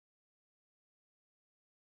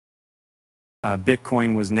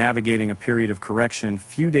Bitcoin was navigating a period of correction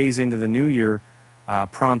few days into the new year,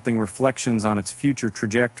 prompting reflections on its future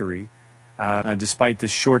trajectory. Despite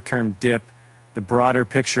this short-term dip, the broader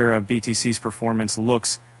picture of BTC's performance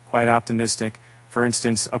looks quite optimistic. For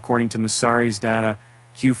instance, according to Messari's data,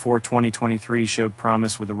 Q4 2023 showed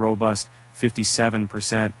promise with a robust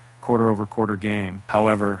 57% quarter-over-quarter gain.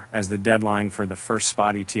 However, as the deadline for the first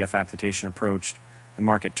spot ETF application approached, the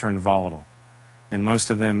market turned volatile. And most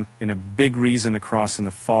of them in a big reason across in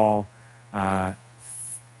the fall,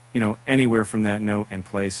 anywhere from that note and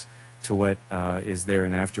place to what is there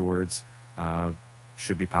and afterwards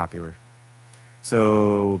should be popular.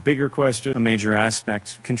 So, bigger question, a major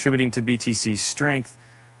aspect contributing to BTC's strength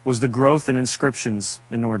was the growth in inscriptions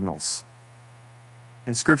in ordinals.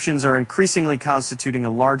 Inscriptions are increasingly constituting a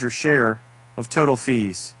larger share of total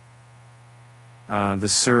fees. The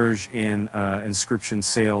surge in inscription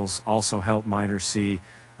sales also helped miners see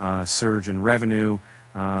surge in revenue.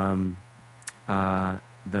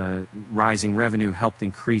 The rising revenue helped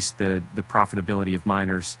increase the profitability of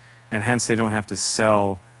miners, and hence they don't have to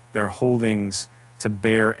sell their holdings to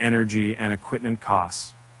bear energy and equipment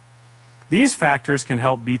costs. These factors can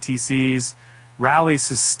help BTC's rally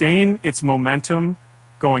sustain its momentum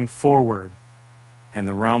going forward. In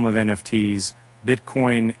the realm of NFTs,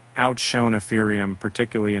 Bitcoin outshone Ethereum,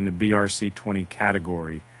 particularly in the BRC20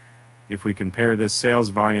 category. If we compare this sales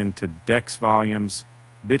volume to DEX volumes,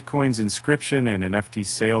 Bitcoin's inscription and NFT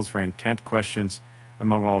sales ran 10th questions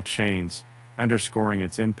among all chains, underscoring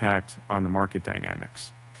its impact on the market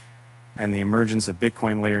dynamics. And the emergence of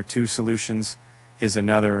Bitcoin Layer 2 solutions is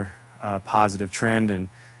another positive trend, and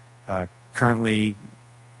currently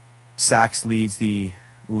Saks leads the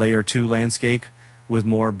Layer 2 landscape with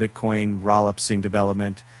more Bitcoin rollups in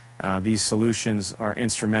development. These solutions are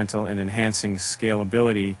instrumental in enhancing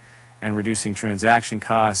scalability and reducing transaction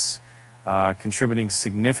costs, contributing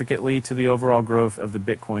significantly to the overall growth of the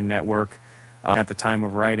Bitcoin network. At the time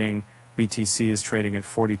of writing, BTC is trading at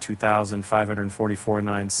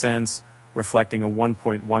 42,544.9 cents, reflecting a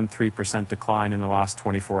 1.13% decline in the last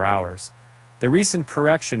 24 hours. The recent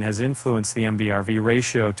correction has influenced the MBRV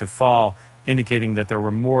ratio to fall, indicating that there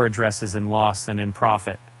were more addresses in loss than in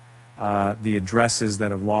profit. The addresses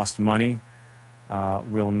that have lost money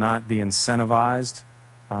will not be incentivized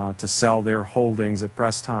to sell their holdings at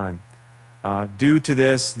press time. Due to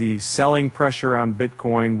this, the selling pressure on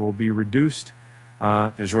Bitcoin will be reduced.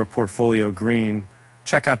 Is your portfolio green?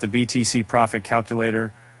 Check out the BTC profit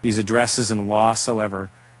calculator. These addresses in loss, however,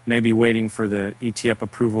 may be waiting for the ETF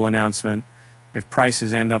approval announcement. If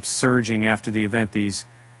prices end up surging after the event, these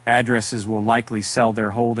addresses will likely sell their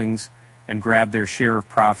holdings and grab their share of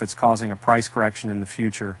profits, causing a price correction in the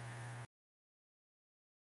future.